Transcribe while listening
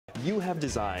you have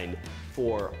designed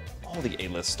for all the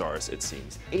A-list stars, it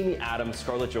seems. Amy Adams,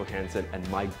 Scarlett Johansson, and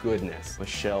my goodness,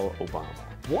 Michelle Obama.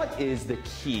 What is the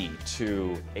key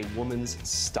to a woman's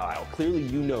style? Clearly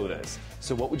you know this,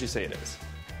 so what would you say it is?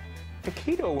 The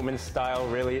key to a woman's style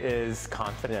really is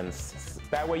confidence.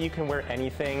 That way you can wear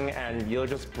anything and you'll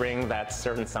just bring that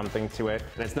certain something to it.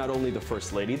 And it's not only the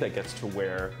First Lady that gets to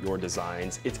wear your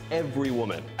designs, it's every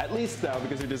woman. At least now,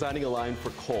 because you're designing a line for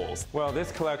Kohl's. Well,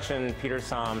 this collection, Peter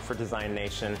Som for Design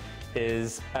Nation,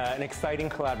 is an exciting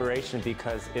collaboration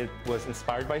because it was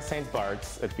inspired by St.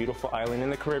 Bart's, a beautiful island in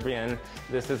the Caribbean.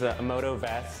 This is a moto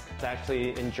vest. It's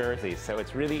actually in jersey, so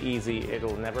it's really easy.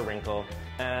 It'll never wrinkle.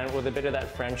 And with a bit of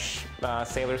that French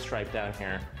sailor stripe down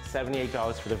here.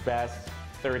 $78 for the vest,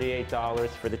 $38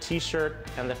 for the t-shirt,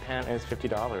 and the pant is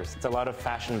 $50. It's a lot of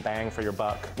fashion bang for your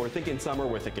buck. We're thinking summer,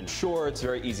 we're thinking shorts,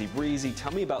 very easy breezy.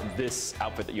 Tell me about this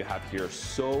outfit that you have here,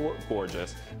 so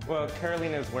gorgeous. Well,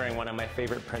 Carolina is wearing one of my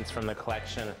favorite prints from the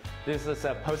collection. This is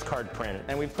a postcard print,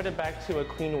 and we put it back to a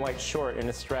clean white short in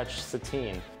a stretch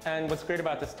sateen. And what's great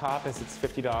about this top is it's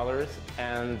 $50,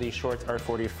 and the shorts are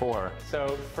 $44. So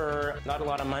for not a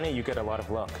lot of money, you get a lot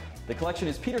of look. The collection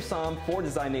is Peter Som for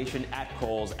Design Nation at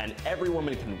Kohl's, and every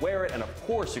woman can wear it, and of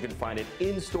course you can find it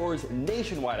in stores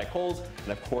nationwide at Kohl's,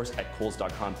 and of course at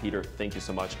Kohls.com. Peter, thank you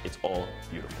so much. It's all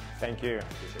beautiful. Thank you.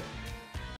 Appreciate it.